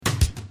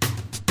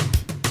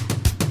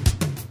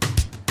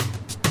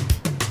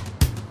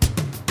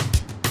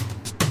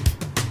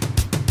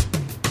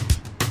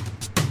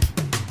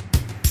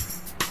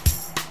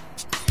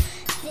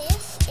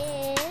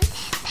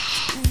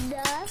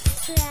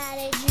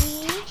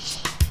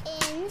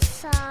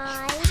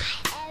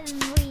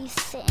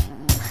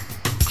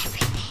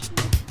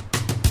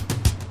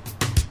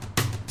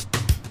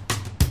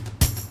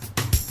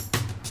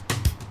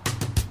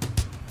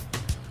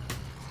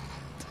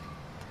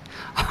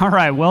All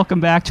right,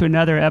 welcome back to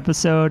another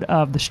episode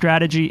of the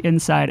Strategy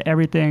Inside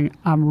Everything.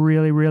 I'm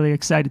really, really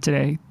excited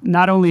today.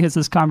 Not only has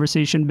this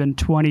conversation been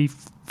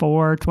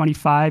 24,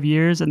 25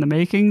 years in the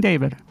making,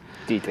 David.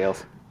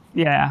 Details.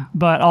 Yeah,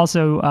 but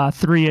also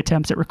 3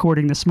 attempts at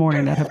recording this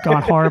morning that have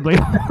gone horribly,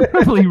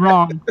 horribly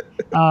wrong.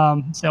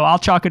 So I'll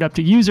chalk it up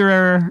to user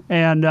error,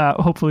 and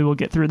hopefully we'll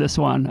get through this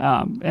one.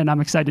 And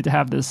I'm excited to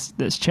have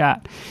this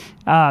chat.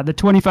 The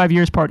 25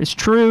 years part is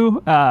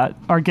true.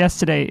 Our guest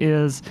today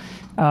is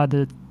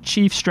the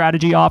Chief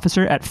Strategy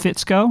Officer at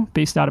Fitzco,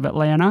 based out of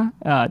Atlanta,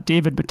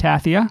 David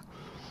Matathia.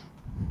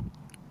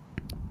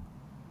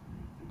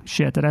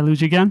 Shit, did I lose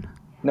you again?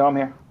 No, I'm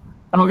here.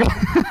 Okay.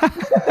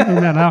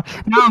 Now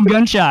I'm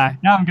gun shy.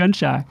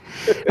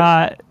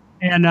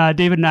 And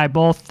David and I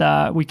both,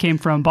 we came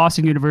from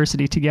Boston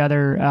University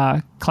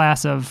together,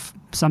 class of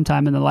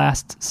sometime in the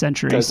last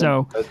century. Does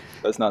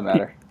not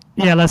matter.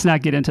 Yeah, let's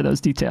not get into those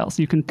details.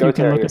 You can look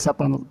us up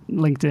on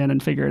LinkedIn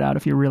and figure it out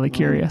if you're really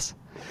curious.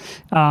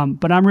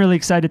 But I'm really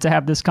excited to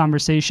have this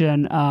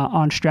conversation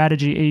on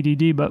strategy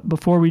ADD. But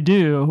before we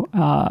do,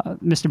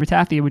 Mr.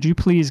 Matathia, would you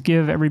please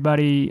give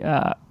everybody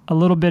a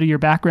little bit of your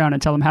background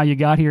and tell them how you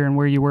got here and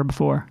where you were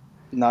before?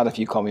 Not if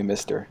you call me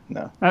Mr.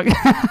 No. Okay.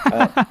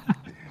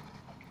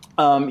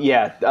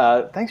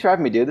 Thanks for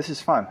having me, dude. This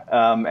is fun.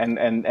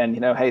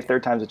 And hey,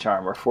 third time's a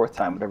charm, or fourth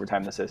time, whatever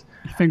time this is.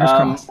 Fingers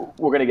crossed.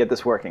 We're gonna get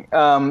this working.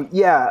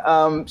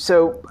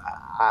 So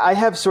I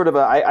have sort of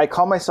I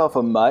call myself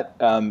a mutt.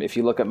 If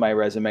you look at my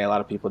resume, a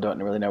lot of people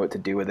don't really know what to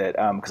do with it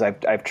because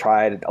I've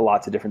tried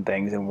lots of different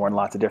things and worn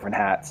lots of different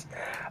hats.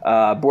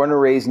 Born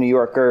and raised New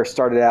Yorker,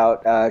 started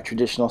out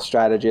traditional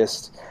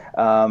strategist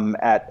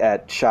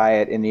at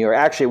Chiat in New York.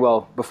 Actually,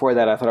 well, before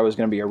that, I thought I was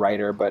going to be a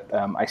writer, but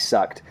I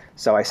sucked,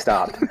 so I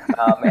stopped.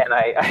 And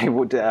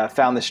I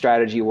found the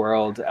strategy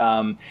world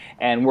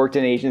and worked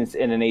in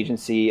an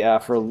agency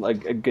for a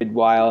good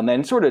while, and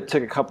then sort of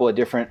took a couple of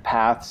different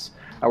paths.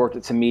 I worked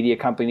at some media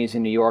companies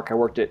in New York. I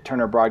worked at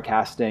Turner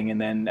Broadcasting and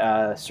then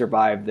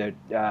survived the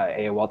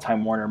AOL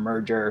Time Warner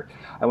merger.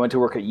 I went to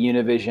work at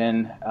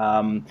Univision,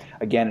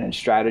 again in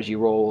strategy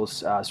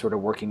roles, sort of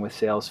working with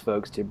sales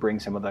folks to bring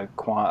some of the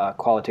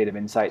qualitative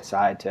insight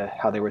side to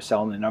how they were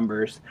selling the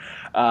numbers.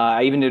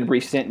 I even did a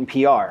brief stint in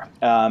PR.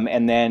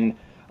 And then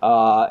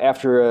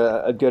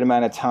after a good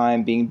amount of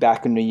time being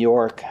back in New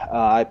York,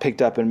 I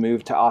picked up and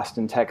moved to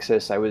Austin,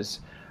 Texas.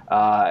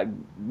 I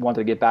wanted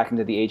to get back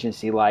into the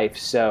agency life,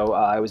 so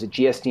I was at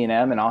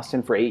GSD&M in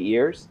Austin for 8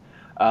 years.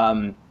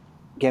 Again,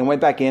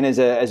 went back in as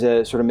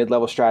a sort of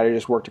mid-level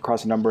strategist, worked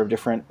across a number of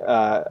different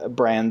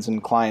brands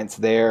and clients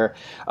there.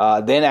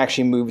 Then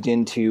actually moved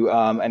into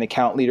an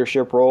account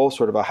leadership role,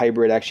 sort of a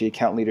hybrid actually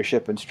account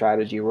leadership and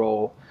strategy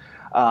role.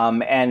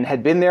 And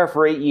had been there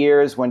for 8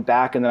 years, went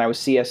back, and then I was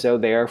CSO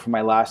there for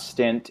my last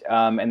stint.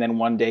 And then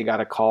one day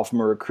got a call from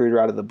a recruiter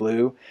out of the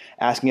blue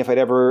asking if I'd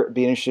ever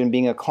be interested in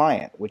being a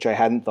client, which I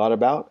hadn't thought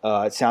about.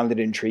 It sounded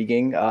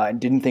intriguing and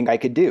didn't think I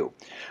could do.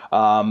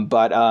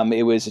 But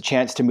it was a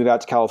chance to move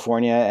out to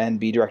California and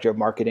be director of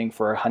marketing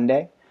for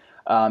Hyundai.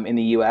 In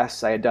the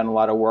U.S. I had done a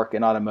lot of work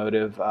in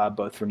automotive,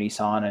 both for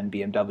Nissan and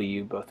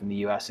BMW, both in the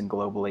U.S. and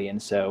globally.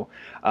 And so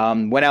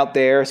went out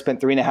there,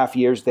 spent 3.5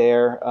 years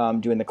there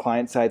doing the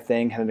client side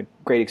thing, had a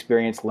great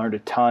experience, learned a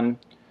ton,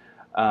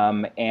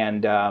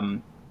 and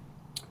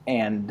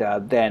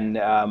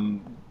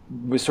then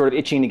was sort of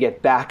itching to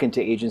get back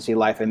into agency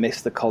life. I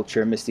missed the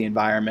culture, missed the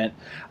environment.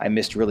 I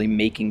missed really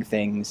making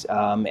things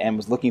and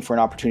was looking for an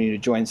opportunity to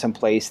join some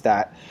place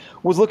that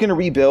was looking to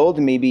rebuild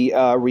and maybe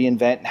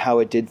reinvent how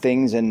it did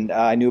things. And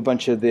I knew a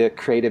bunch of the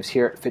creatives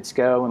here at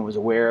Fitzco and was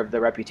aware of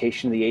the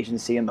reputation of the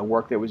agency and the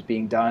work that was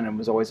being done and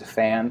was always a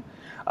fan.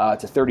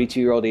 It's a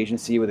 32-year-old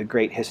agency with a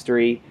great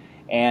history.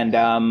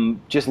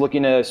 And just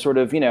looking to sort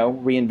of,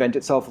 reinvent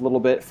itself a little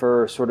bit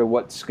for sort of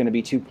what's going to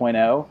be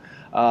 2.0.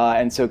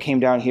 And so came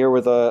down here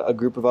with a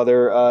group of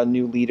other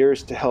new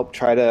leaders to help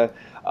try to,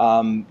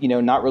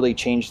 not really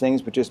change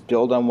things, but just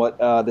build on what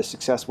the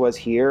success was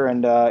here.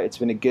 And it's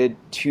been a good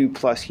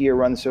 2+ year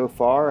run so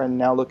far, and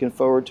now looking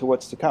forward to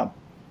what's to come.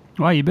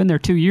 Wow, you've been there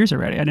 2 years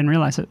already. I didn't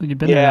realize that you've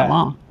been there that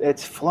long.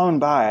 It's flown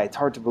by. It's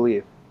hard to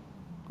believe.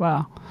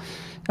 Wow.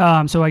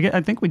 So I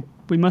think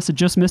we must have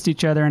just missed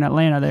each other in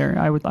Atlanta there.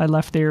 I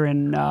left there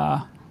in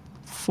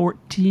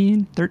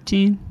 14,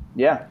 13.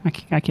 Yeah. I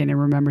can't even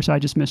remember, so I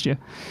just missed you.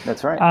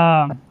 That's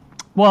right.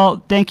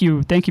 Well, thank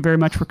you. Thank you very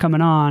much for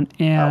coming on.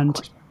 And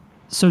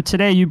so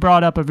today you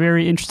brought up a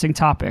very interesting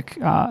topic,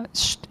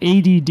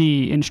 ADD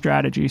in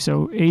strategy.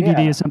 So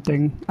ADD is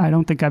something I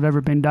don't think I've ever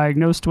been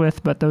diagnosed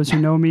with, but those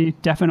who know me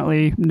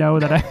definitely know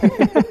that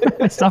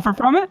I suffer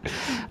from it.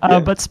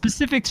 But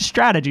specific to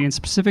strategy and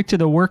specific to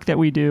the work that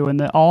we do and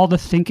all the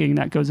thinking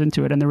that goes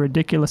into it and the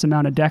ridiculous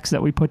amount of decks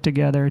that we put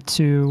together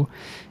to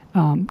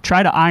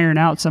try to iron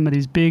out some of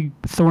these big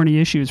thorny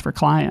issues for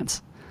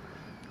clients.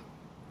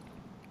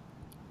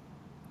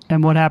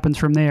 And what happens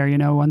from there,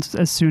 once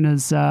as soon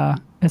as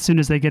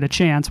they get a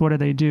chance, what do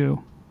they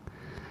do?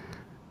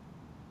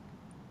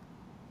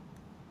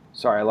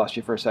 Sorry, I lost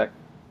you for a sec.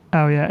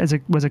 Oh yeah,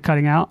 was it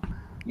cutting out?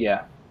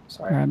 Yeah.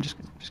 Sorry. I'm just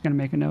going to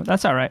make a note.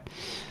 That's all right.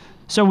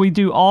 So we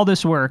do all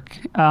this work,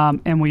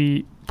 and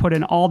we put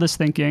in all this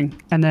thinking,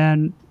 and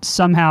then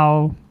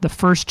somehow the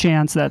first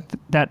chance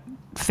that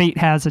fate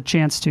has a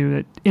chance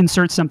to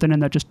insert something in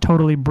that just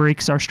totally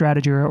breaks our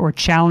strategy or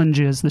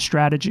challenges the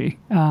strategy.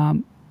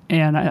 And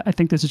I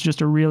think this is just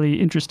a really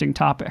interesting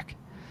topic.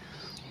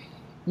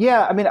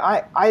 Yeah, I mean,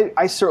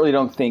 I certainly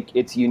don't think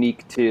it's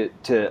unique to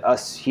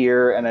us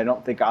here, and I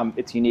don't think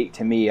it's unique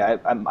to me.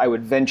 I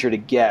would venture to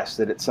guess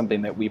that it's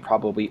something that we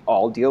probably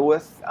all deal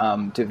with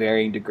to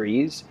varying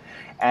degrees.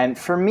 And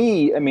for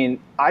me, I mean,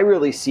 I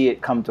really see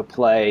it come to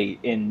play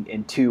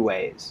in two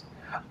ways.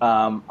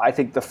 I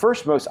think the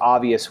first most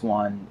obvious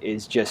one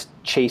is just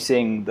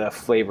chasing the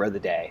flavor of the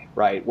day,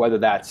 right? Whether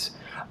that's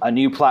a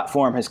new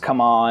platform has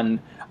come on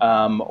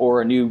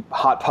or a new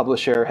hot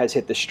publisher has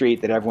hit the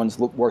street that everyone's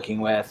working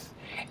with.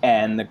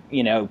 And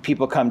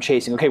people come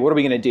chasing. Okay, what are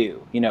we going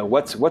to do?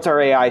 What's our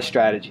AI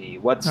strategy?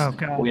 What are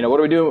we doing? What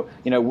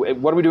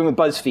are we doing with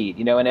BuzzFeed?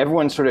 And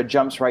everyone sort of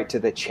jumps right to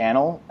the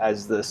channel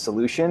as the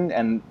solution.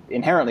 And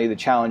inherently, the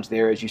challenge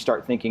there is you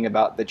start thinking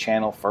about the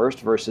channel first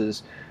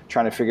versus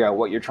trying to figure out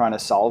what you're trying to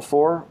solve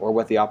for or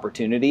what the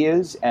opportunity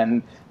is.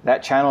 And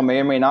that channel may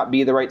or may not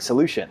be the right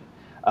solution.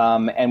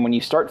 And when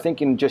you start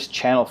thinking just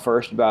channel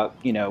first about,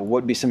 what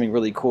would be something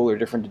really cool or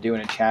different to do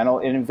in a channel,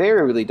 it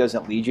invariably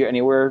doesn't lead you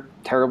anywhere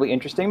terribly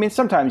interesting. I mean,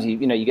 sometimes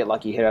you get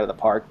lucky, hit out of the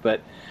park,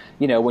 but,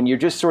 when you're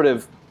just sort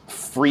of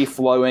free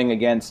flowing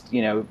against,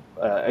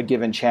 a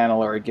given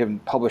channel or a given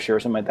publisher or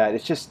something like that,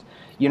 it's just,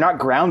 you're not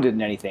grounded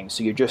in anything.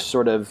 So you're just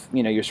sort of,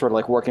 you're sort of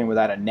like working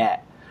without a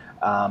net.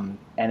 And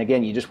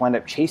again, you just wind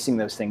up chasing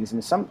those things.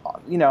 And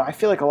I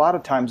feel like a lot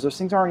of times those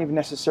things aren't even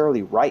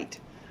necessarily right.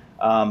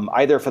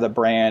 Either for the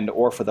brand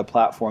or for the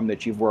platform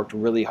that you've worked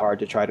really hard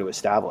to try to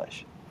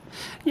establish.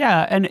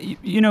 Yeah, and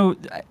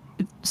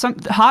some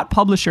hot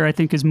publisher I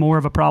think is more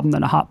of a problem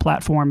than a hot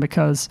platform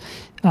because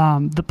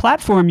the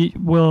platform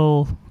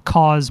will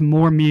cause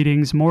more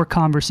meetings, more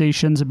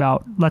conversations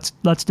about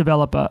let's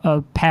develop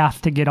a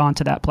path to get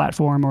onto that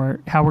platform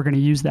or how we're going to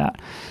use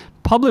that.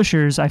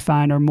 Publishers I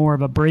find are more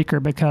of a breaker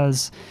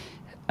because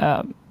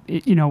when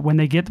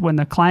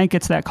the client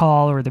gets that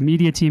call or the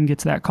media team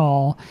gets that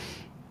call,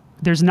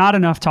 there's not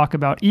enough talk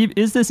about,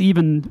 is this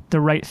even the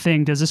right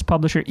thing? Does this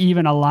publisher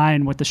even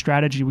align with the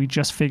strategy we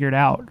just figured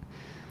out?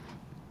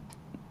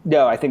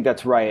 No, I think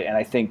that's right. And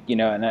I think,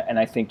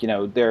 I think,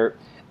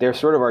 they're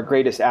sort of our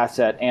greatest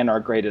asset and our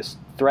greatest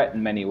threat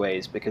in many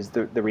ways, because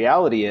the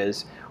reality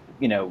is,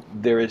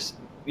 there is,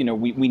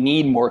 we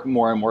need more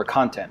and more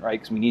content, right?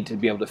 Because we need to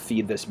be able to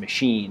feed this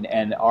machine,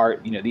 and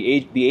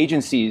the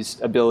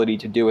agency's ability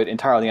to do it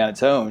entirely on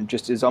its own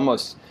just is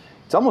almost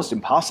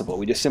impossible.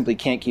 We just simply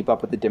can't keep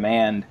up with the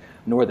demand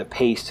nor the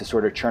pace to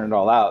sort of churn it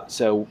all out.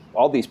 So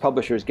all these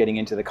publishers getting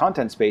into the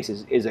content space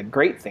is a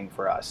great thing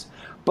for us.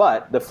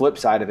 But the flip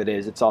side of it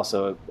is it's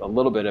also a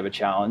little bit of a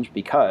challenge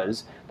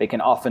because they can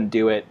often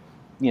do it,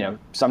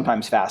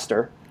 sometimes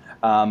faster.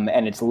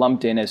 And it's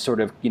lumped in as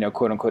sort of,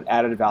 quote unquote,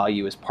 added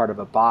value as part of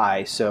a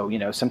buy. So,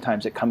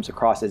 sometimes it comes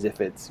across as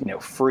if it's,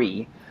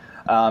 free.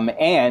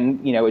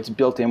 And it's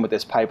built in with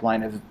this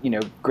pipeline of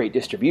great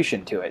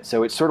distribution to it.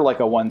 So it's sort of like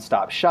a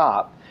one-stop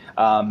shop.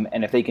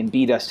 And if they can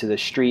beat us to the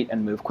street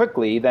and move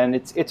quickly, then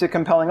it's a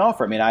compelling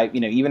offer. I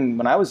mean, even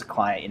when I was a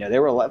client,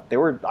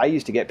 I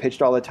used to get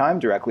pitched all the time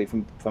directly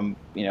from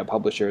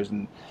publishers,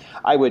 and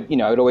I would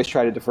always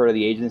try to defer to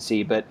the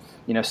agency. But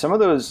some of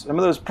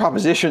those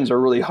propositions are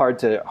really hard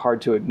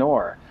to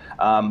ignore.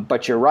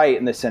 But you're right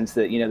in the sense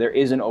that there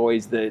isn't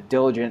always the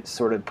diligence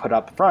sort of put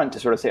up front to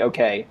sort of say,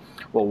 okay,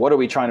 well, what are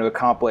we trying to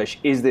accomplish?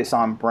 Is this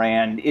on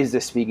brand? Is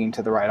this speaking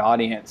to the right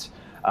audience?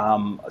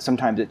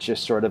 Sometimes it's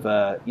just sort of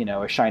a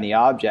shiny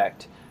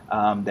object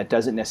that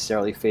doesn't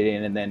necessarily fit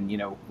in, and then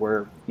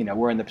we're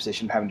in the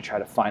position of having to try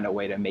to find a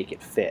way to make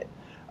it fit,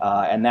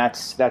 and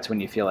that's when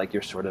you feel like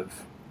you're sort of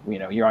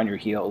you're on your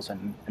heels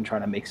and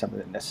trying to make something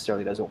that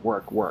necessarily doesn't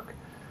work.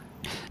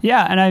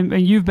 Yeah, and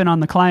you've been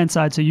on the client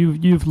side, so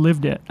you've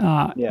lived it.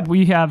 Yeah.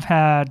 We have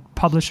had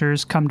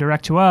publishers come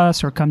direct to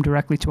us or come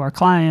directly to our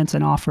clients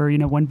and offer,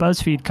 when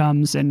BuzzFeed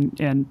comes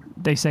and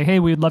they say, hey,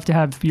 we'd love to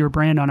have your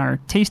brand on our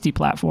Tasty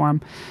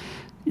platform.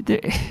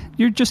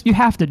 You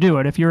have to do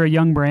it. If you're a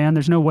young brand,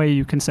 there's no way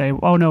you can say,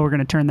 oh no, we're going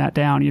to turn that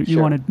down. You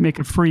Sure. want to make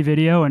a free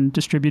video and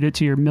distribute it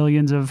to your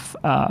millions of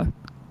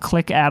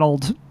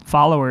click-addled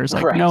followers.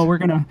 Like, Right. No,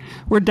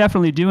 we're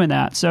definitely doing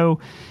that. So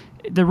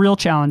the real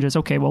challenge is,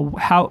 okay, well,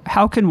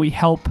 how can we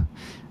help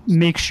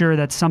make sure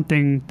that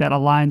something that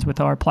aligns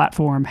with our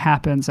platform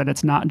happens, and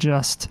it's not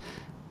just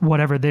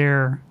whatever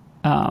their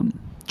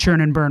churn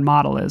and burn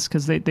model is,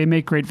 because they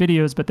make great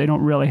videos, but they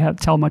don't really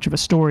tell much of a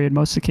story in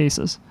most of the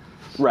cases.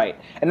 Right,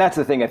 and that's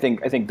the thing. I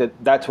think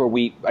that's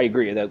where I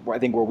agree. That I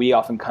think where we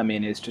often come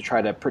in is to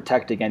try to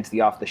protect against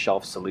the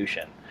off-the-shelf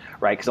solution,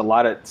 right?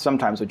 Because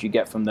sometimes what you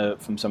get from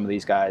some of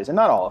these guys, and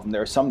not all of them,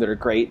 there are some that are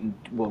great and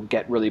will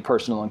get really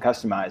personal and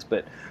customized,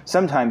 but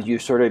sometimes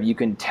you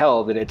can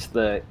tell that it's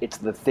the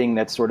thing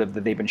that's sort of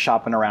that they've been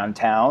shopping around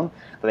town,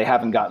 but they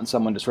haven't gotten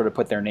someone to sort of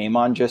put their name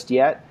on just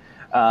yet.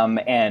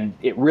 and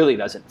it really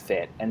doesn't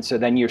fit. And so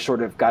then you're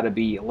sort of got to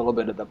be a little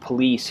bit of the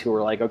police who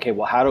are like, okay,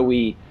 well, how do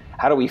we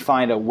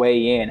find a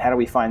way in? How do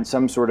we find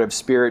some sort of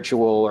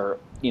spiritual or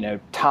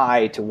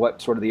tie to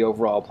what sort of the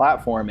overall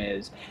platform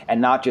is, and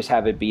not just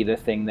have it be the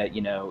thing that,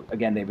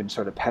 again, they've been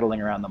sort of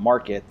peddling around the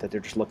market that they're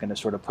just looking to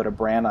sort of put a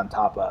brand on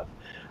top of.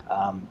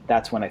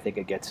 That's when I think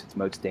it gets its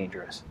most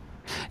dangerous.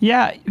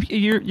 Yeah,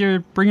 you're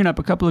bringing up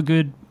a couple of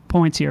good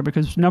points here,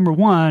 because number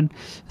one,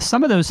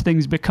 some of those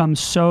things become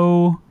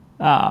so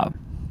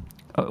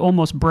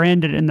almost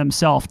branded in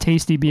themselves,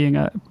 Tasty being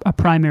a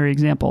primary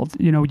example.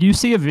 You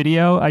see a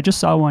video, I just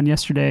saw one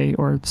yesterday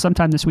or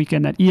sometime this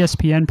weekend that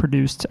ESPN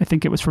produced. I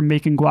think it was from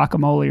making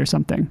guacamole or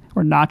something,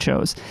 or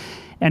nachos.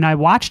 And I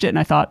watched it and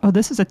I thought, oh,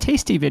 this is a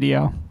Tasty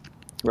video.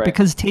 Right.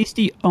 Because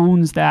Tasty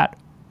owns that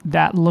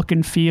look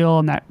and feel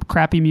and that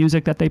crappy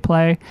music that they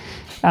play.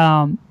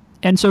 And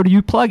so do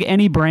you plug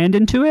any brand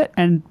into it,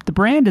 and the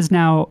brand is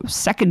now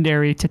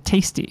secondary to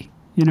Tasty.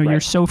 Right. You're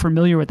so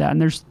familiar with that.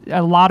 And there's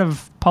a lot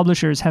of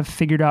publishers have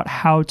figured out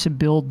how to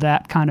build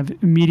that kind of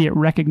immediate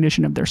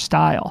recognition of their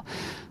style.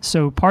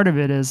 So part of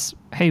it is,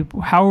 hey,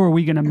 how are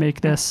we going to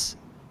make this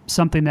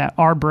something that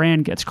our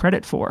brand gets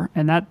credit for?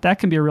 And that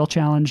can be a real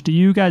challenge. Do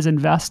you guys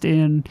invest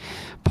in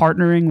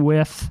partnering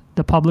with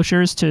the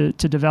publishers to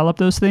develop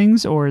those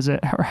things, or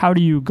how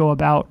do you go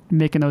about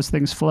making those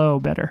things flow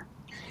better?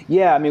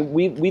 Yeah, I mean,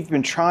 we've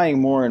been trying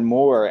more and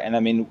more, and I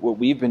mean, what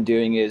we've been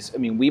doing is,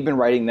 we've been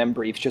writing them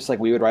briefs just like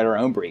we would write our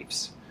own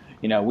briefs.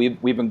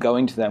 We've been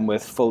going to them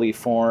with fully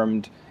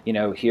formed,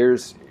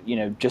 here's,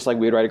 just like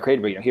we would write a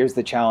creative brief. Here's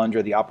the challenge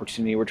or the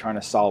opportunity we're trying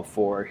to solve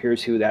for.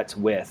 Here's who that's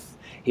with.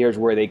 Here's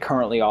where they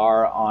currently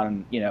are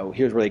on,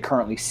 here's where they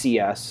currently see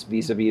us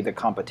vis-a-vis the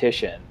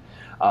competition.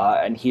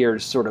 And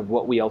here's sort of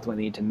what we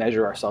ultimately need to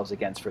measure ourselves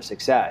against for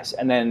success.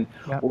 And then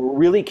we're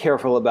really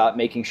careful about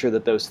making sure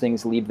that those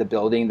things leave the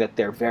building, that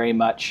they're very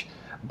much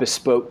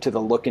bespoke to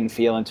the look and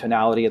feel and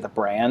tonality of the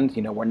brand.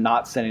 We're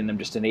not sending them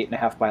just an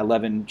 8.5 by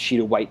 11 sheet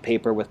of white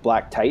paper with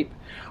black type.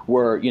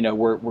 We're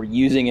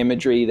using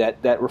imagery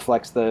that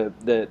reflects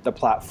the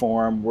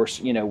platform. We're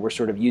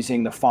sort of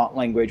using the font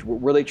language. We're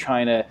really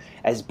trying to,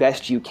 as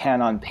best you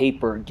can on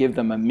paper, give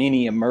them a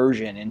mini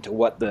immersion into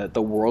what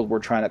the world we're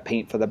trying to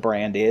paint for the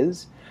brand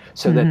is,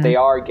 so that they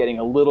are getting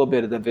a little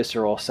bit of the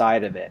visceral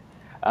side of it.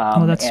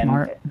 That's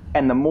smart.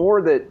 And the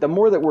more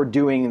that we're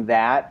doing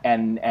that,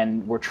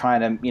 and we're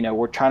trying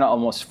to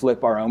almost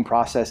flip our own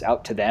process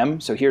out to them.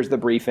 So here's the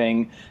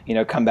briefing,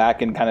 come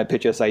back and kind of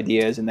pitch us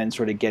ideas, and then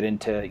sort of get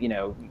into,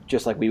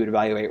 just like we would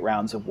evaluate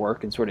rounds of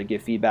work and sort of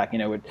give feedback.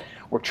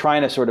 We're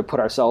trying to sort of put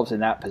ourselves in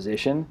that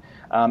position,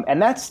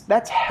 and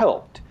that's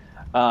helped.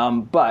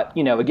 But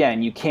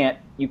again, you can't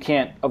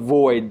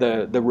avoid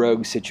the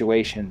rogue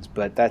situations,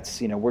 but that's,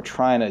 we're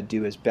trying to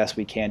do as best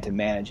we can to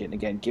manage it, and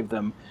again, give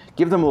them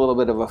a little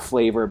bit of a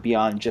flavor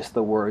beyond just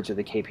the words or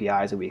the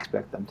KPIs that we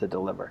expect them to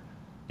deliver.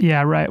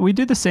 Yeah, right. We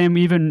do the same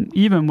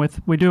even with,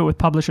 we do it with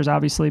publishers,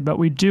 obviously, but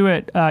we do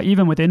it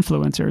even with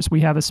influencers. We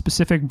have a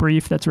specific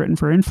brief that's written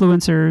for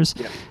influencers,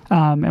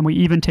 and we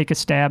even take a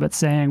stab at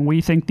saying,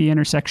 we think the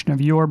intersection of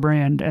your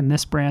brand and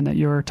this brand that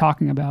you're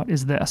talking about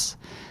is this.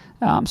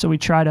 So we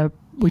try to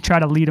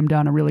lead them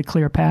down a really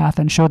clear path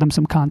and show them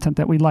some content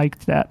that we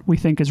liked, that we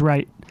think is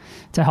right,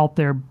 to help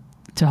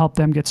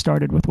them get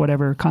started with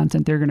whatever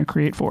content they're going to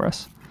create for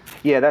us.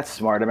 Yeah, that's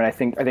smart. I mean, I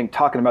think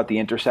talking about the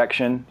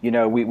intersection,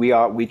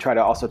 we try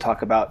to also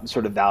talk about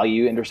sort of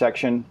value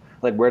intersection,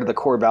 like where do the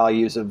core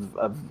values of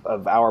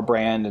our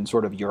brand and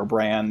sort of your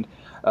brand,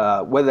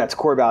 whether that's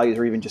core values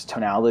or even just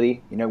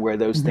tonality, where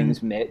those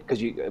things meet, because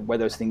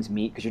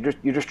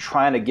you're just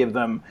trying to give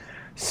them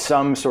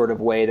some sort of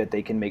way that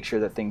they can make sure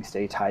that things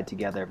stay tied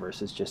together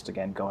versus just,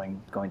 again,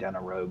 going down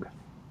a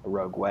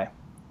rogue way.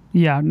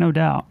 Yeah, no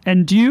doubt.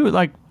 And do you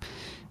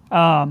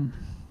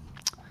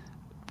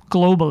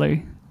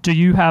globally,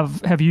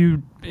 have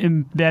you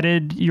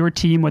embedded your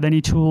team with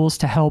any tools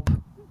to help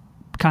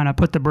kind of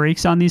put the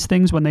brakes on these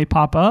things when they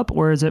pop up,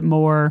 or is it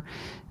more,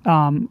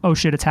 oh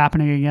shit, it's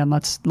happening again,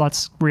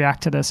 let's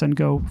react to this and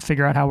go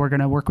figure out how we're going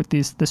to work with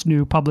this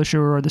new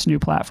publisher or this new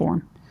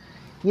platform?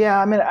 Yeah,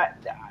 I mean,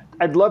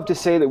 I'd love to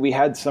say that we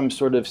had some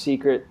sort of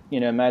secret,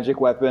 magic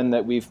weapon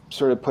that we've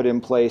sort of put in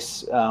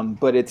place,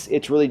 but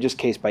it's really just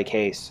case by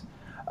case,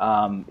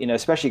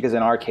 especially because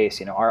in our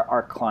case,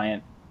 our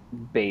client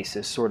base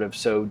is sort of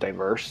so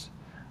diverse,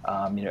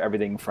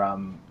 everything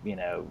from,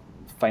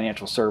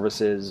 financial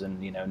services and,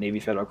 Navy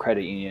Federal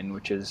Credit Union,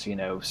 which is,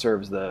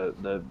 serves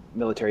the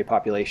military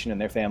population and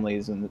their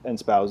families and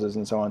spouses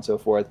and so on and so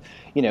forth,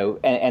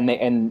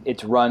 and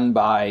it's run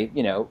by,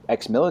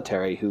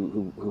 ex-military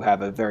who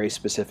have a very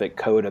specific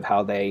code of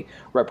how they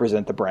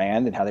represent the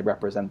brand and how they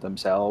represent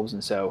themselves.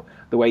 And so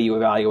the way you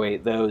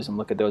evaluate those and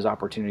look at those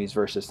opportunities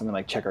versus something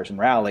like Checkers and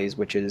Rallies,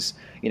 which is,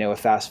 a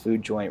fast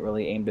food joint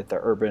really aimed at the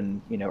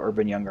urban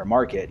younger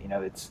market,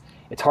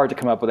 it's hard to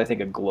come up with, I think,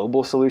 a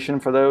global solution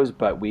for those,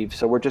 but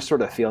we're just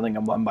sort of fielding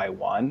them one by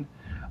one,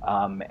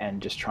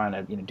 and just trying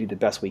to do the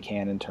best we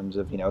can in terms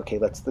of okay,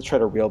 let's try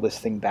to reel this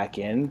thing back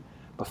in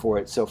before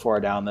it's so far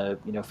down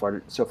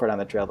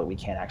the trail that we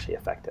can't actually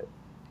affect it.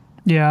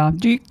 Yeah.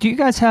 Do you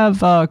guys have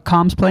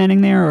comms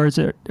planning there, or is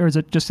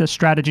it just a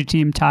strategy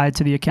team tied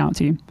to the account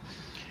team?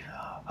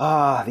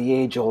 The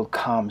age-old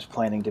comms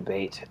planning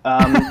debate.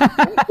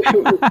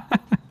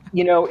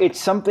 It's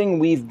something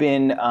we've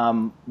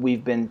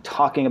been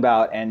talking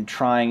about and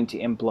trying to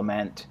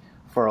implement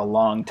for a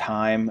long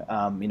time.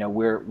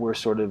 We're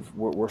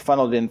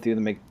funneled in through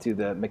the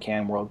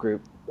McCann World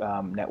Group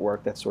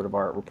network. That's sort of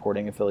our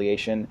reporting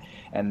affiliation,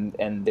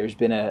 and there's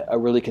been a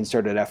really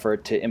concerted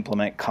effort to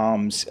implement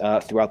comms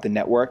throughout the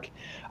network.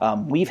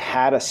 We've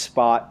had a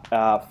spot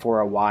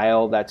for a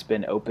while that's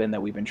been open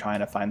that we've been trying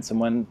to find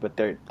someone, but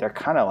they're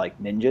kind of like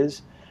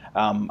ninjas.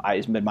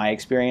 It's been my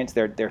experience.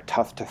 They're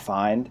tough to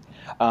find.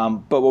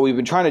 But what we've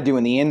been trying to do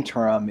in the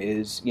interim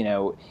is,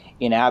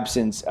 in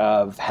absence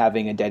of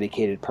having a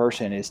dedicated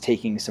person, is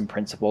taking some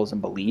principles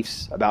and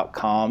beliefs about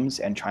comms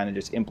and trying to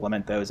just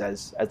implement those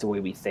as the way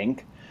we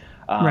think.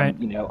 Right.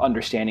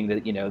 Understanding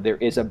that there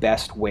is a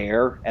best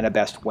where and a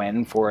best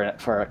when for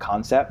a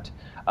concept.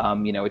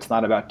 It's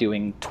not about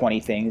doing 20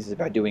 things. It's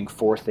about doing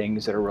 4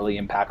 things that are really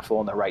impactful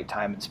in the right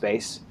time and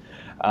space.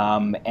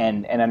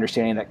 And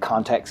understanding that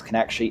context can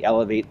actually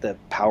elevate the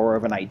power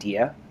of an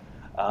idea.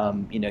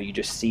 You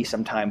just see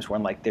sometimes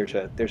when there's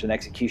an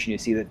execution, you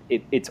see that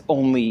it's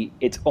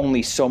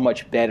only so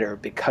much better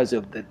because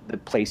of the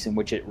place in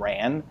which it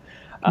ran.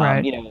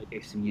 Right.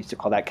 They used to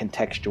call that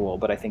contextual,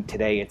 but I think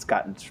today it's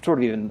gotten sort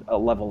of even a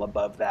level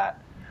above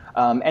that.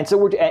 And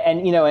so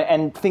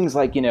and things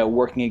like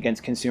working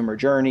against consumer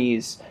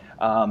journeys.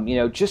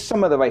 Just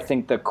some of the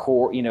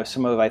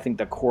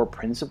the core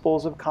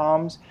principles of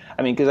comms.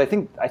 I mean, because I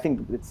think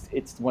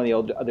it's one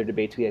of the other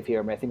debates we have here.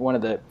 I mean, I think one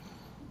of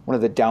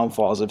the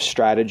downfalls of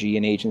strategy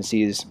in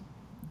agencies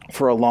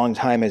for a long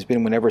time has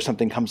been whenever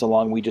something comes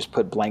along, we just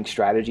put blank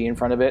strategy in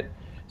front of it.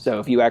 So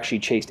if you actually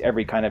chased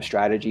every kind of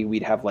strategy,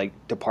 we'd have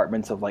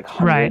departments of hundreds.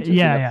 Right.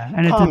 Yeah.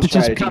 And it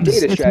just becomes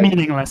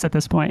meaningless at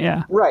this point.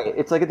 Yeah. Right.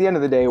 It's at the end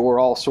of the day, we're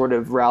all sort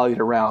of rallied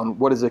around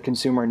what does a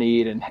consumer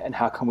need and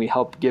how can we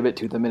help give it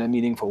to them in a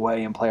meaningful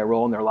way and play a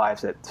role in their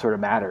lives that sort of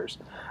matters.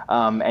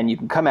 And you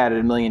can come at it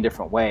a million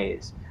different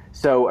ways.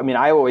 So, I mean,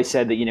 I always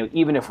said that,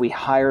 even if we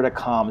hired a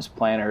comms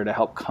planner to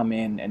help come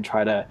in and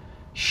try to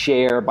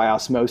share by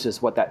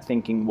osmosis what that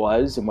thinking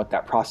was and what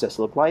that process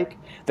looked like,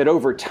 that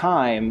over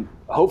time,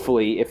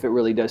 hopefully, if it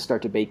really does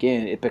start to bake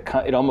in,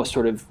 it almost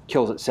sort of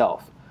kills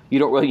itself. You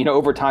don't really,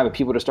 over time, if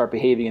people just start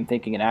behaving and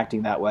thinking and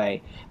acting that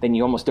way, then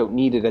you almost don't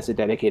need it as a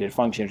dedicated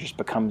function. It just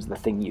becomes the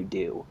thing you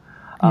do.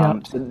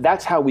 So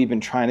that's how we've been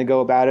trying to go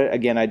about it.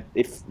 Again,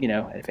 if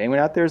anyone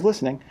out there is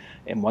listening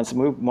and wants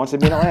to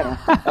be in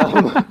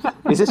Atlanta,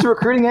 is this a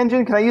recruiting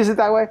engine? Can I use it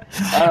that way?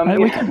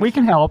 We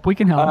can help. We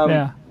can help.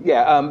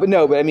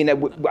 But I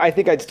mean, I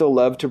think I'd still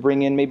love to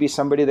bring in maybe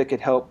somebody that could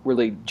help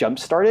really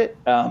jumpstart it.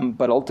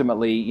 But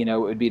ultimately, it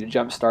would be to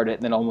jumpstart it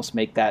and then almost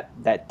make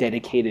that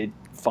dedicated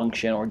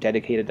function or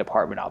dedicated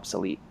department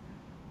obsolete.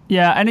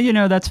 Yeah, and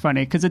that's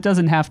funny because it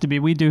doesn't have to be.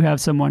 We do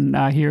have someone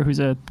here who's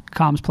a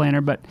comms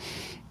planner, but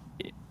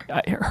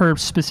her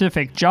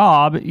specific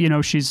job,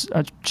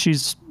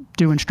 she's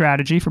doing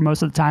strategy for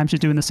most of the time.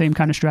 She's doing the same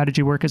kind of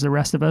strategy work as the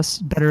rest of us,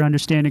 better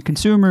understanding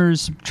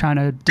consumers, trying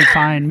to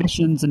define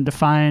missions and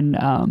define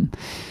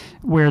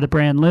where the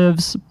brand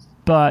lives.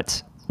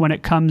 But when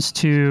it comes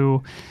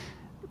to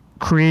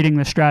creating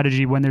the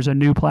strategy, when there's a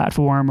new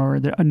platform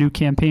or a new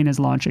campaign is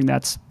launching,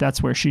 that's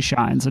where she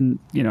shines. And,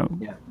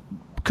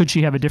 could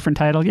she have a different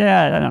title?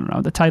 Yeah, I don't know.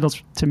 The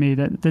titles, to me,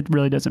 that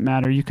really doesn't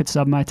matter. You could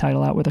sub my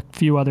title out with a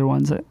few other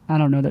ones that I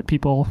don't know that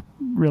people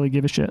really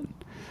give a shit.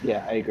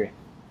 Yeah, I agree.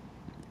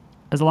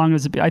 As long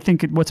as I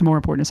think what's more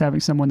important is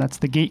having someone that's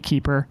the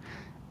gatekeeper.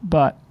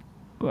 But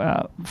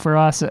for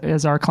us,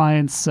 as our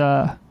clients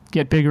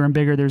get bigger and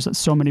bigger, there's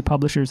so many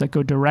publishers that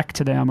go direct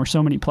to them or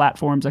so many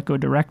platforms that go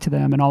direct to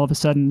them. And all of a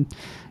sudden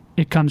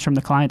it comes from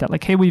the client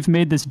that hey, we've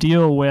made this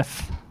deal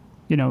with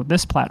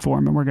this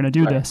platform and we're going to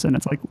do this. And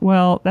it's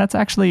well, that's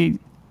actually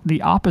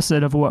the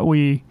opposite of what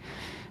we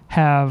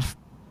have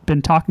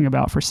been talking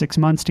about for 6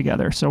 months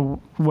together.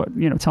 So what,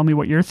 tell me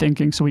what you're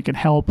thinking so we can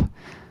help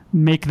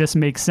make this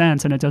make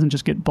sense. And it doesn't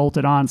just get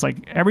bolted on.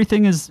 It's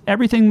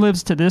everything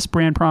lives to this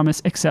brand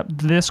promise except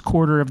this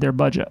quarter of their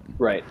budget.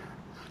 Right.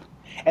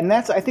 And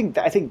I think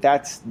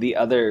that's the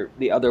other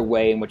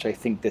way in which I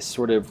think this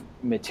sort of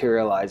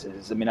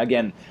materializes. I mean,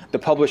 again, the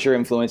publisher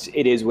influence,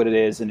 it is what it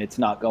is, and it's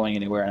not going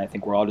anywhere. And I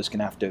think we're all just going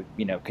to have to,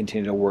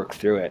 continue to work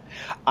through it.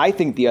 I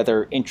think the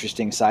other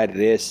interesting side of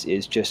this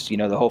is just,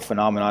 the whole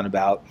phenomenon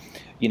about,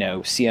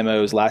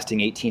 CMOs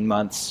lasting 18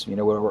 months,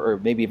 or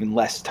maybe even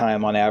less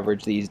time on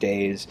average these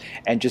days,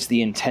 and just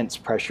the intense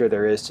pressure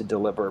there is to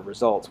deliver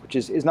results, which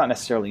is not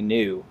necessarily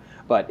new,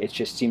 but it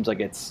just seems like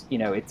it's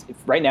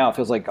right now it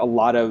feels like a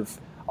lot of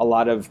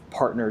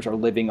partners are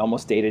living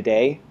almost day to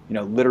day,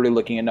 literally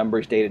looking at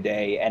numbers day to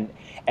day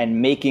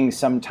and making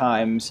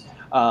sometimes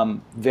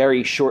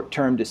very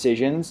short-term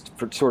decisions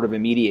for sort of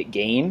immediate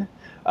gain.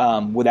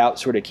 without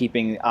sort of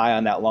keeping an eye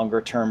on that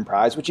longer term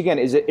prize, which again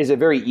is a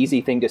very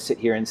easy thing to sit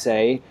here and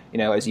say,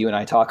 as you and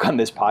I talk on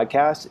this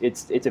podcast.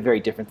 It's a very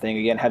different thing,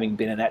 again, having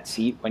been in that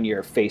seat when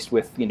you're faced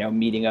with,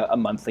 meeting a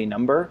monthly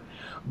number.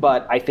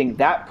 But I think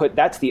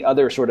that's the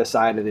other sort of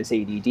side of this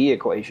ADD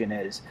equation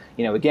is,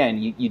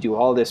 again, you do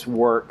all this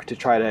work to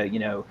try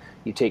to,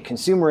 you take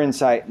consumer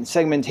insight and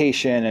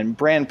segmentation and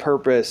brand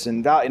purpose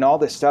and all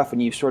this stuff,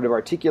 and you sort of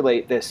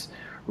articulate this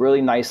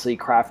really nicely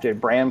crafted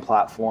brand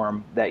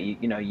platform that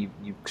you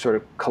sort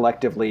of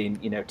collectively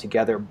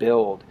together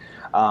build,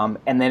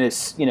 and then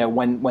it's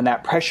when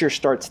that pressure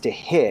starts to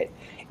hit,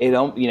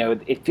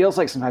 it feels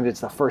like sometimes it's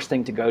the first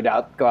thing to go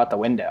out the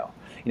window.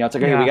 It's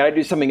like, okay, we got to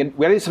do something. We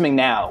got to do something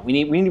now. We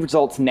need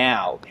results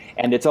now,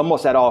 and it's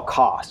almost at all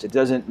cost. It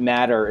doesn't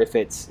matter if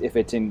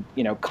it's in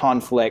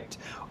conflict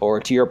or,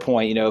 to your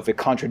point, if it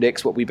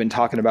contradicts what we've been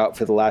talking about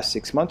for the last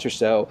 6 months or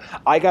so.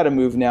 I got to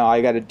move now.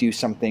 I got to do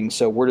something.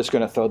 So we're just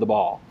going to throw the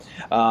ball,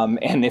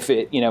 and if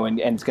it and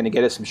it's going to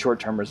get us some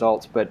short-term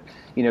results. But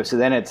so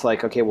then it's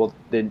like, okay, well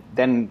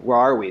then where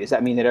are we? Does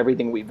that mean that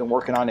everything we've been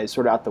working on is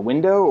sort of out the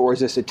window, or is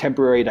this a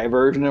temporary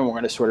diversion and we're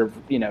going to sort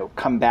of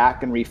come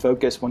back and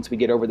refocus once we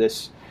get over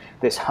this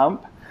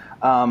hump?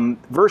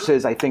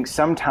 Versus, I think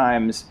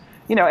sometimes,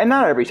 and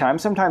not every time,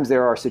 sometimes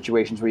there are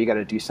situations where you got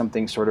to do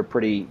something sort of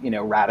pretty,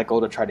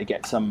 radical to try to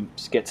get some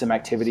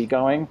activity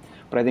going.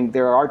 But I think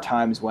there are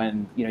times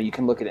when, you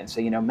can look at it and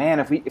say, man,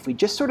 if we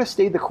just sort of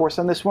stayed the course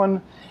on this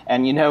one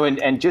and,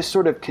 and just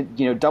sort of,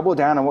 double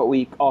down on what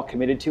we all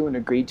committed to and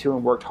agreed to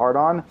and worked hard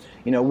on,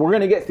 we're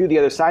going to get through the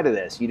other side of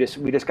this. We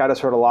just got to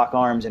sort of lock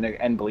arms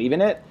and believe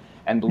in it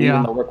and believe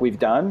in the work we've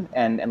done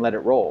and let it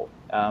roll.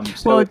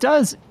 Well, it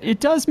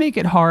does make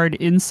it hard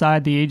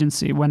inside the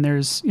agency when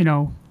there's,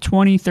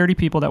 20, 30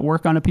 people that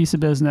work on a piece of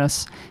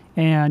business,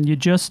 and you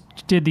just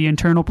did the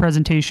internal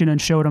presentation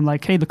and showed them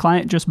like, hey, the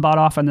client just bought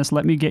off on this.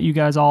 Let me get you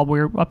guys all,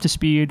 we're up to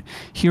speed.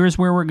 Here's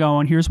where we're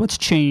going. Here's what's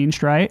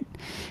changed, right?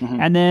 Mm-hmm.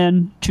 And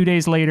then 2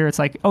 days later, it's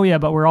like, oh yeah,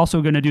 but we're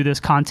also going to do this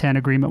content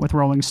agreement with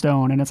Rolling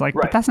Stone. And it's like,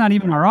 but that's not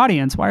even our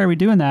audience. Why are we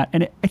doing that?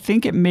 And I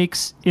think it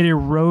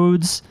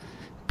erodes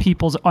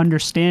people's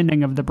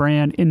understanding of the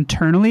brand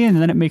internally,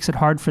 and then it makes it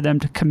hard for them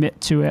to commit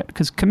to it,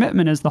 because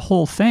commitment is the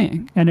whole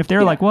thing. And if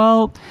they're like,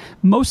 well,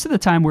 most of the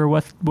time we're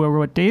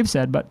what Dave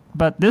said, but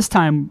this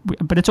time,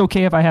 but it's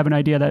okay if I have an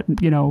idea that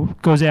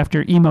goes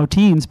after emo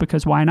teens,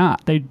 because why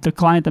not? The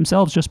client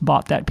themselves just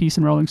bought that piece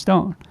in Rolling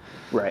Stone,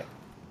 right?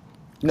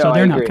 No, so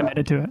they're not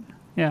committed to it.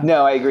 Yeah.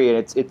 No, I agree, and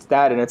it's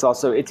that, and it's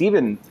also it's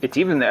even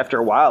after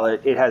a while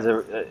it has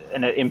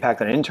an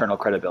impact on internal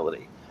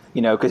credibility.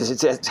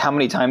 Because it's how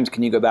many times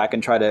can you go back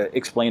and try to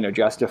explain or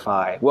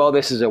justify, well,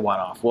 this is a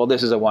one-off. Well,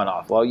 this is a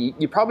one-off. Well,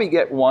 you probably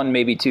get one,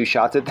 maybe two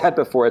shots at that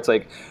before it's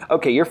like,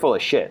 okay, you're full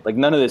of shit. Like,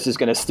 none of this is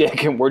going to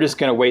stick, and we're just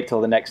going to wait till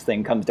the next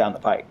thing comes down the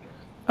pike.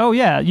 Oh,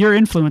 yeah. Your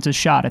influence is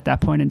shot at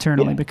that point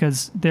internally,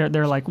 because they're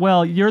like,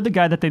 well, you're the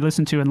guy that they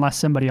listen to unless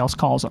somebody else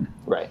calls them.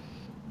 Right.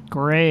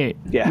 Great.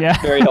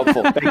 Yeah. Very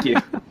helpful. Thank you.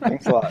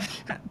 Thanks a lot.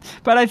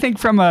 But I think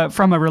from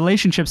a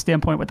relationship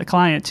standpoint with the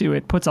client, too,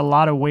 it puts a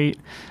lot of weight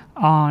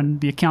on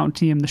the account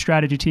team, the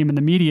strategy team, and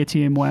the media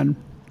team when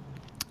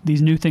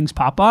these new things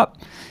pop up.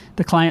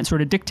 The client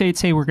sort of dictates,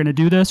 hey, we're going to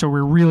do this, or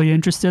we're really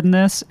interested in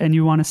this. And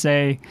you want to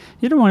say,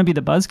 you don't want to be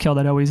the buzzkill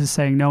that always is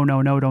saying, no,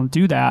 don't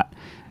do that.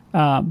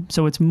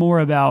 So it's more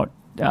about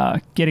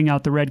getting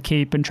out the red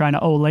cape and trying to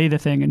olay the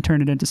thing and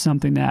turn it into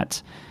something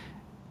that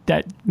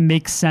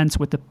makes sense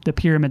with the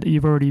pyramid that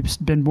you've already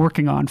been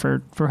working on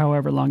for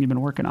however long you've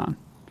been working on.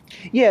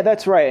 Yeah,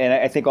 that's right. And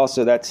I think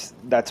also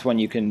that's when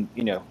you can,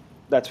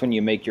 that's when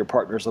you make your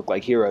partners look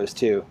like heroes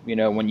too.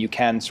 When you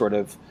can sort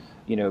of,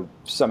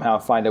 somehow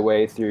find a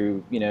way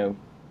through,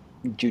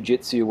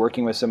 jujitsu,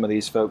 working with some of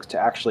these folks to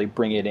actually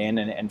bring it in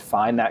and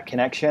find that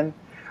connection.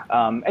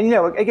 And,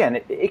 again,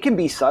 it can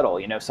be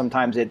subtle.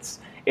 Sometimes it's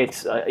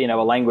a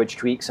language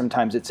tweak.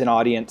 Sometimes it's an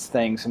audience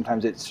thing.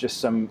 Sometimes it's just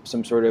some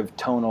sort of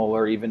tonal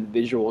or even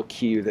visual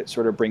cue that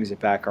sort of brings it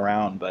back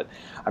around. But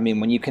I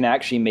mean, when you can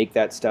actually make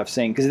that stuff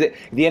sing, because at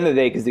the end of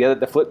the day, because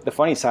the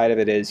funny side of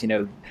it is,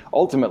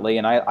 ultimately,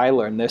 and I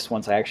learned this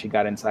once I actually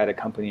got inside a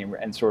company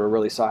and sort of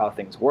really saw how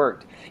things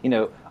worked.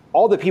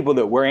 All the people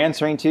that we're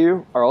answering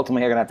to are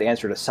ultimately going to have to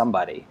answer to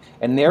somebody,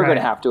 and they're going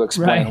to have to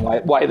explain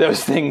why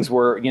those things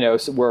were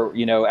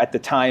at the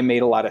time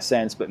made a lot of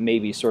sense, but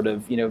maybe sort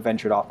of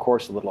ventured off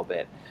course a little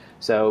bit.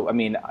 So I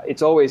mean,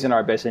 it's always in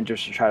our best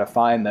interest to try to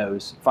find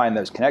those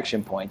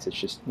connection points. It's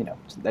just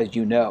as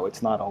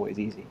it's not always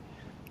easy.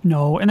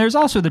 No, and there's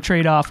also the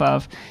trade-off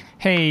of,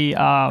 hey,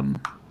 from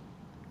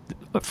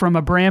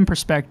a brand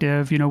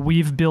perspective,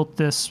 we've built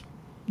this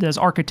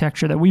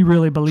architecture that we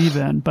really believe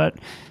in, but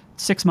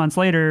 6 months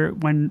later,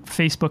 when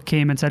Facebook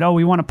came and said, oh,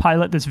 we want to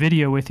pilot this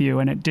video with you,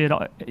 and it did,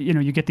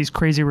 you get these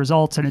crazy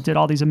results, and it did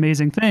all these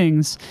amazing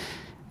things.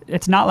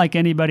 It's not like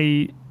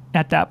anybody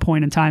at that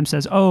point in time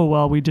says, oh,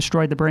 well, we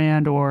destroyed the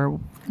brand, or,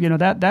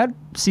 that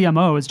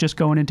CMO is just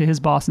going into his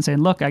boss and saying,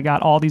 look, I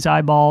got all these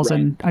eyeballs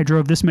and I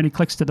drove this many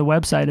clicks to the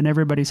website, and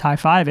everybody's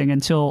high-fiving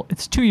until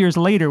it's 2 years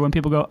later when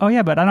people go, oh,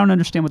 yeah, but I don't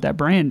understand what that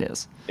brand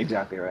is.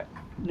 Exactly right.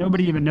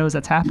 Nobody even knows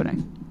that's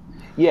happening.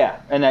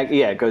 Yeah. And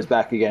it goes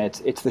back again.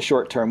 It's the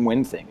short-term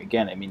win thing.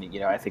 Again, I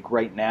mean, I think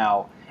right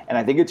now, and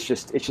I think it's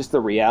just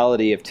the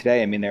reality of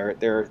today. I mean, they're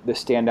the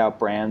standout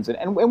brands,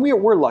 and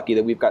we're lucky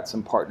that we've got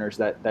some partners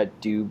that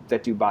do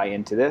buy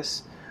into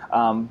this.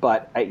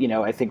 But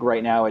I think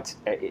right now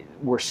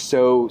we're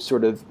so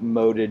sort of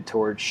moded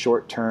towards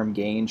short-term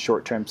gain,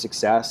 short-term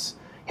success,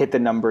 hit the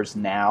numbers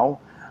now.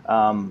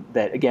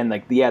 That again,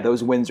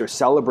 those wins are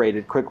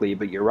celebrated quickly,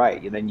 but you're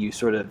right. And then you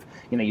sort of,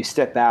 you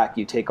step back,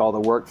 you take all the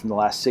work from the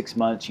last 6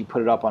 months, you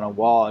put it up on a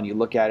wall, and you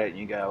look at it and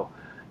you go,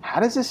 how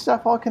does this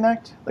stuff all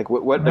connect? Like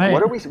what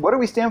do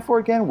we stand for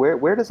again?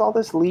 Where does all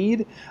this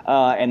lead?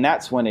 And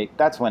that's when it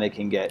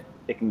can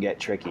get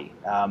tricky.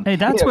 Hey,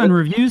 that's when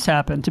reviews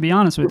happen. To be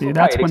honest with you,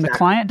 that's when the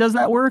client does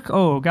that work.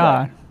 Oh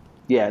God. Right.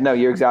 Yeah. No,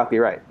 you're exactly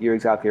right.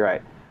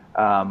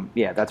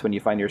 That's when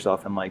you find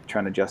yourself in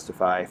trying to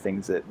justify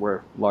things that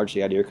were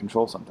largely out of your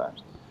control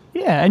sometimes.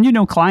 Yeah,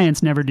 and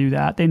clients never do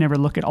that. They never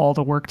look at all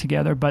the work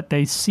together, but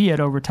they see it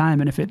over time.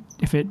 And if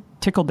it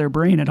tickled their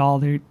brain at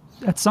all,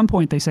 at some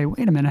point they say,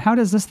 wait a minute, how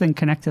does this thing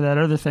connect to that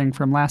other thing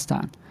from last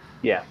time?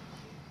 Yeah.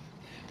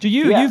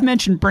 You've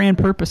mentioned brand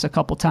purpose a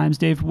couple times,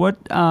 Dave. What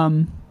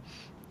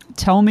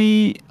tell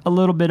me a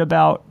little bit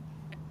about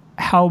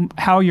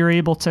how you're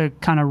able to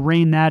kind of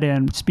rein that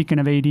in. Speaking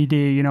of ADD,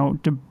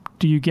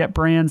 do you get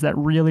brands that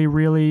really,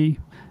 really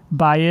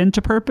buy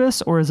into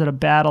purpose, or is it a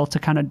battle to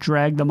kind of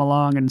drag them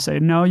along and say,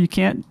 no, you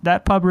can't,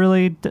 that pub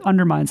really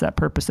undermines that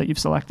purpose that you've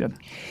selected?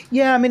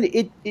 Yeah, I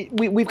mean,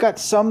 we've got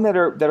some that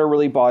are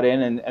really bought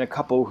in, and a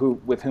couple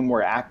with whom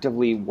we're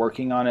actively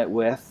working on it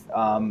with,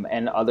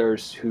 and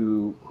others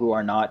who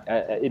are not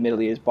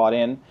admittedly as bought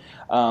in.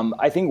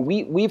 I think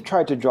we've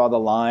tried to draw the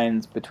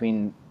lines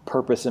between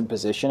purpose and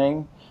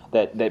positioning.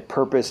 That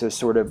purpose is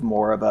sort of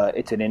more of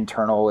it's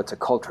a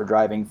culture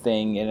driving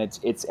thing, and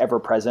it's ever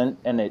present,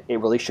 and it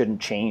really shouldn't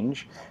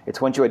change.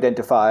 It's once you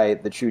identify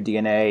the true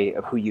DNA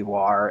of who you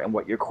are and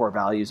what your core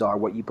values are,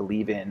 what you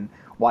believe in,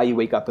 why you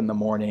wake up in the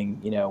morning,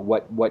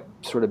 what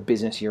sort of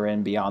business you're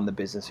in beyond the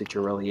business that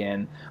you're really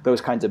in, those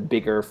kinds of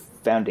bigger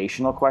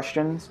foundational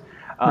questions.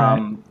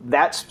 Right.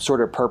 That's sort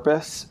of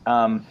purpose.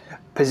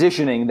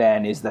 Positioning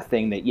then is the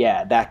thing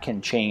that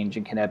can change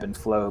and can ebb and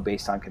flow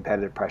based on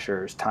competitive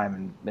pressures,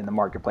 time in the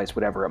marketplace,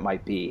 whatever it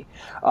might be.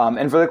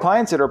 And for the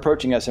clients that are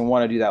approaching us and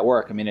want to do that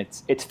work, I mean,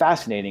 it's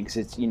fascinating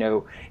because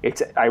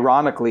it's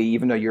ironically,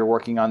 even though you're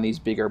working on these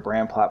bigger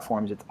brand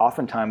platforms, it's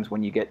oftentimes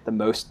when you get the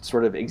most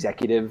sort of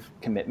executive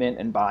commitment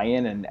and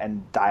buy-in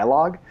and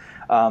dialogue.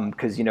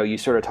 Because you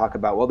sort of talk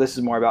about, well, this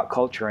is more about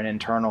culture and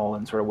internal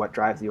and sort of what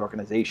drives the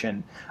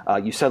organization.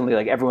 You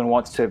suddenly everyone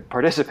wants to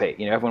participate.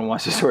 Everyone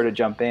wants to sort of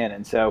jump in,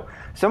 and so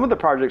some of the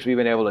projects we've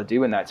been able to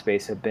do in that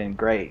space have been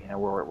great.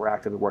 We're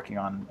actively working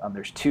on.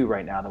 There's 2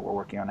 right now that we're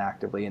working on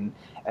actively, and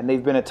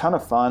they've been a ton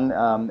of fun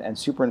and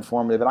super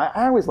informative. And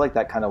I always like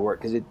that kind of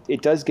work because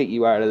it does get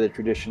you out of the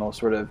traditional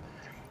sort of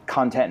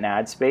content and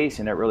ad space,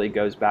 and it really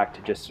goes back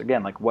to just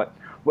again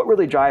what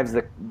really drives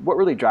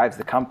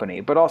the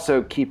company, but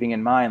also keeping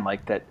in mind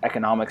that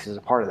economics is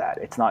a part of that.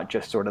 It's not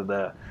just sort of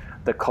the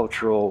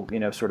cultural,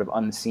 sort of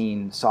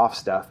unseen soft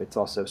stuff. It's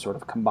also sort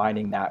of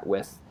combining that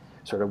with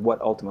sort of what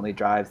ultimately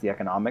drives the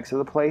economics of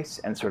the place,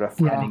 and sort of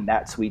finding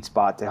that sweet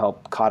spot to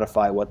help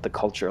codify what the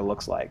culture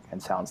looks like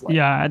and sounds like.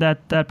 Yeah,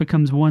 that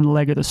becomes one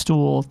leg of the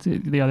stool.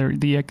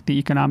 The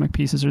economic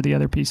pieces are the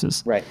other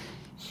pieces. Right.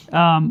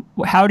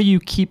 How do you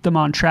keep them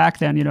on track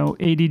then?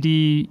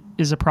 ADD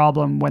is a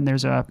problem when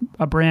there's a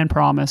brand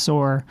promise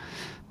or,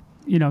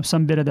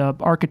 some bit of the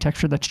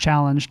architecture that's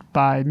challenged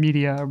by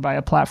media or by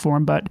a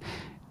platform. But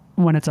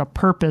when it's a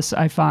purpose,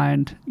 I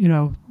find,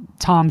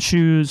 Tom's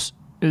Shoes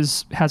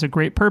has a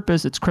great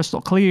purpose. It's crystal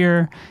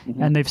clear,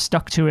 and they've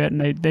stuck to it,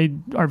 and they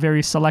are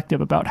very selective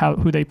about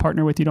who they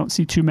partner with. You don't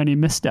see too many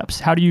missteps.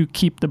 How do you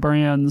keep the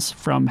brands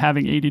from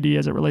having ADD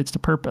as it relates to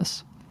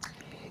purpose?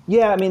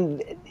 Yeah, I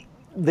mean,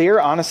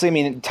 they're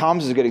honestly,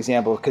 Tom's is a good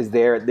example because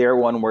they're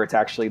one where it's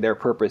actually their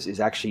purpose is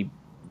actually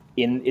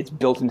it's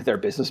built into their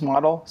business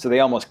model, so they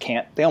almost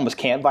can't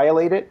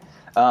violate it.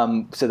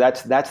 So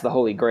that's the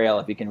holy grail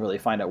if you can really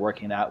find it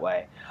working that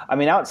way. I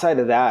mean, outside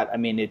of that, I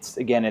mean, I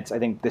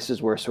think this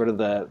is where sort of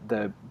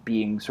the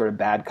being sort of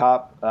bad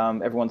cop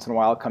every once in a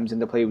while comes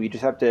into play. We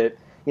just have to,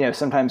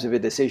 sometimes if a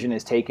decision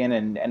is taken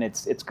and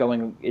it's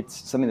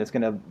something that's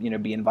going to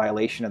be in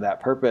violation of that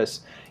purpose,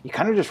 you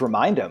kind of just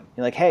remind them.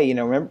 You're like, hey,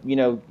 remember,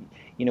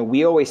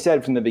 we always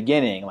said from the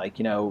beginning,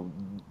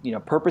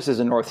 purpose is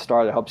a North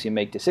Star that helps you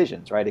make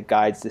decisions, right? It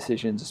guides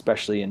decisions,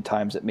 especially in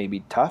times that may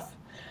be tough.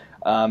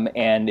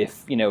 And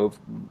if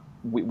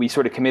we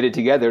sort of committed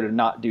together to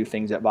not do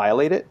things that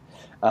violate it,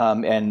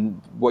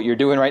 and what you're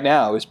doing right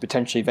now is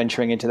potentially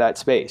venturing into that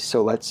space.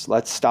 So let's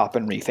stop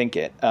and rethink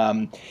it.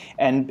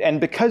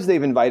 And because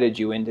they've invited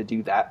you in to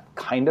do that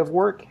kind of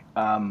work,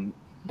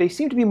 they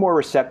seem to be more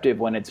receptive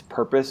when it's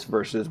purpose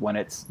versus when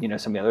it's, some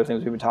of the other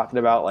things we've been talking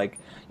about, like,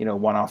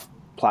 one-off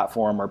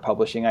platform or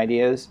publishing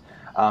ideas.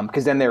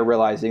 Because then they're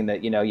realizing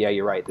that, yeah,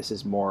 you're right. This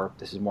is more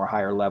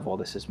higher level.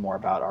 This is more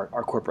about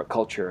our corporate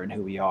culture and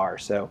who we are.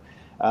 So,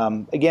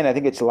 again, I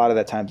think it's a lot of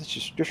that times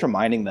it's just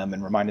reminding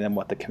them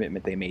what the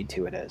commitment they made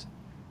to it is.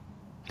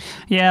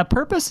 Yeah,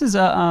 purpose is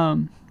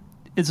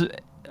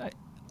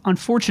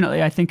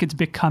unfortunately, I think it's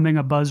becoming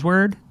a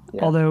buzzword.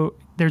 Yeah. Although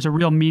there's a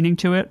real meaning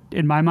to it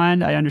in my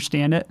mind, I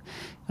understand it.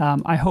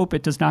 I hope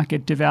it does not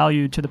get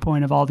devalued to the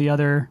point of all the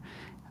other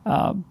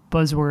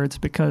buzzwords,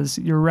 because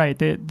you're right.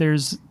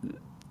 There's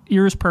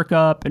ears perk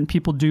up, and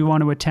people do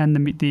want to attend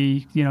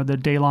the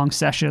day-long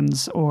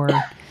sessions or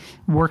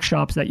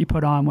workshops that you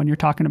put on when you're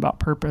talking about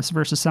purpose,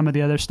 versus some of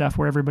the other stuff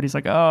where everybody's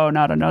like, oh,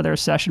 not another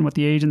session with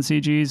the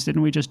agency. Geez,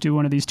 didn't we just do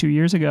one of these 2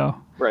 years ago?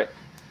 Right.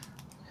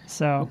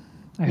 So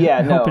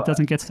I hope it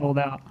doesn't get sold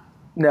out.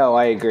 No,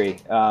 I agree.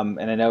 And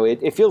I know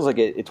it feels like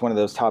it's one of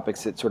those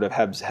topics that sort of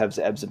has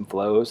ebbs and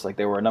flows. Like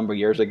there were a number of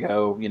years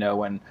ago,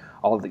 when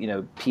all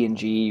the,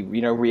 P&G,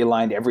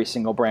 realigned every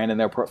single brand in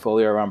their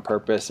portfolio around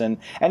purpose. And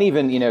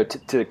even,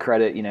 to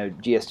credit,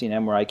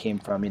 GSD&M, where I came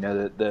from,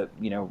 the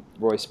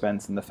Roy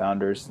Spence and the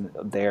founders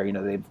there,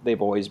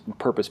 they've always,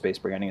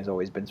 purpose-based branding has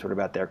always been sort of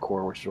at their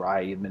core, which is where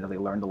I admittedly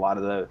learned a lot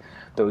of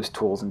those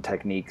tools and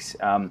techniques.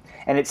 And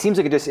it seems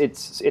like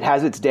it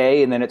has its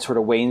day, and then it sort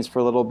of wanes for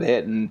a little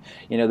bit. And,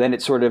 then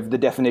it's sort of the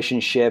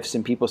definition shifts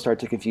and people start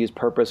to confuse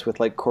purpose with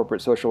like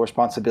corporate social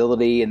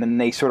responsibility. And then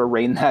they sort of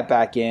rein that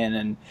back in.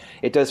 And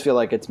it does feel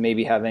like it's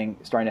maybe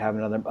starting to have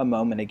a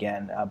moment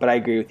again. But I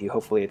agree with you.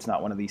 Hopefully it's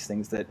not one of these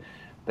things that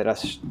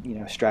us,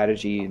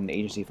 strategy and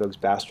agency folks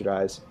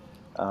bastardize.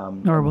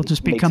 Or we'll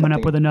just be coming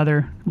up with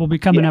we'll be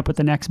coming up with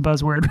the next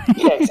buzzword.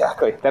 Yeah,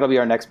 exactly. That'll be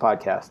our next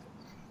podcast.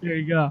 There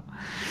you go.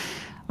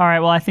 All right.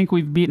 Well, I think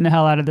we've beaten the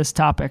hell out of this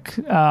topic.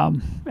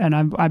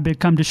 And I've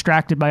become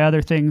distracted by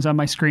other things on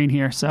my screen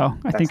here. So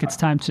I think it's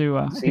time to,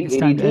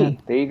 end.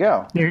 There you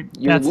go. You're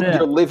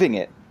living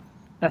it.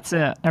 That's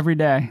it. Every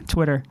day.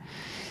 Twitter.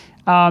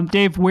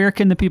 Dave, where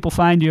can the people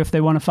find you if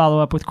they want to follow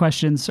up with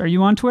questions? Are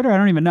you on Twitter? I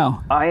don't even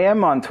know. I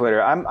am on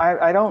Twitter.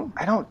 I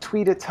don't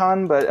tweet a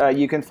ton, but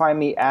you can find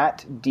me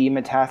at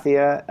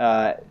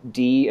Matathia,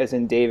 D as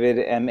in David,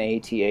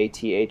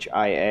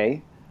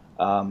 Matathia.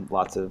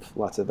 Lots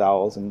of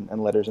vowels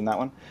and letters in that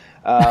one.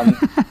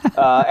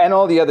 And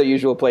all the other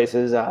usual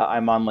places.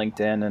 I'm on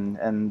LinkedIn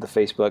and the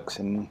Facebooks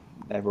and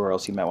everywhere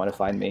else you might want to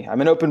find me.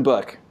 I'm an open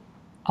book.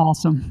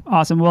 Awesome.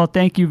 Well,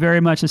 thank you very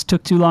much. This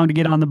took too long to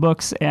get on the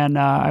books, and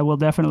I will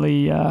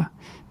definitely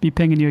be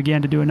pinging you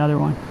again to do another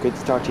one. Good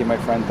to talk to you, my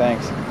friend.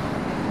 Thanks.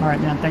 All right,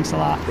 man. Thanks a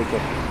lot. Take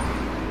care.